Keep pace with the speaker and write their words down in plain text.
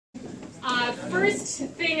First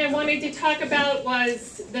thing I wanted to talk about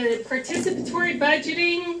was the participatory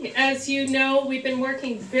budgeting. As you know, we've been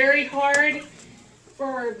working very hard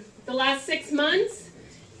for the last 6 months,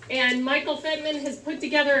 and Michael Fetman has put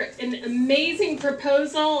together an amazing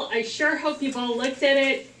proposal. I sure hope you've all looked at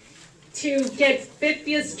it, to get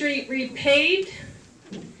 50th Street repaved.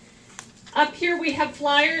 Up here we have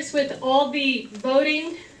flyers with all the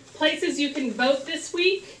voting places you can vote this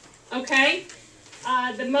week, okay?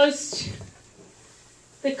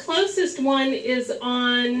 The closest one is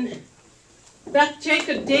on Beth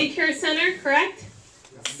Jacob Daycare Center, correct?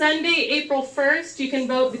 Sunday, April 1st, you can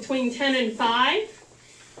vote between 10 and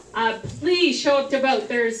 5. Please show up to vote.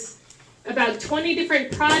 There's about 20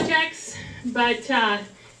 different projects, but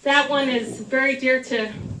that one is very dear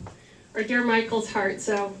to Michael's heart,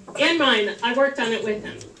 so, and mine. I worked on it with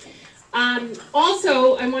him.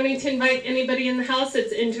 Also, I'm wanting to invite anybody in the house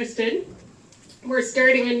that's interested. We're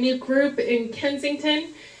starting a new group in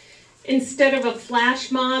Kensington. Instead of a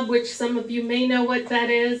flash mob, which some of you may know what that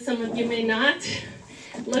is, some of you may not.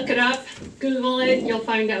 Look it up, Google it, you'll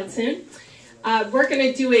find out soon. We're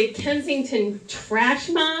going to do a Kensington trash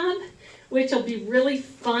mob, which will be really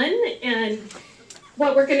fun. And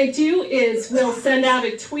what we're going to do is we'll send out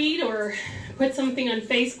a tweet or put something on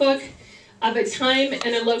Facebook of a time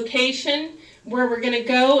and a location where we're going to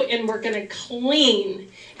go and we're going to clean.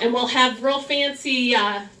 And we'll have real fancy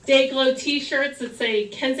Dayglow t-shirts that say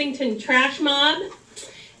Kensington Trash Mob.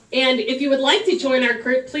 And if you would like to join our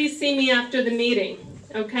group, please see me after the meeting.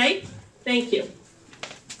 Okay? Thank you.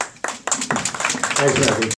 Thanks, Matthew.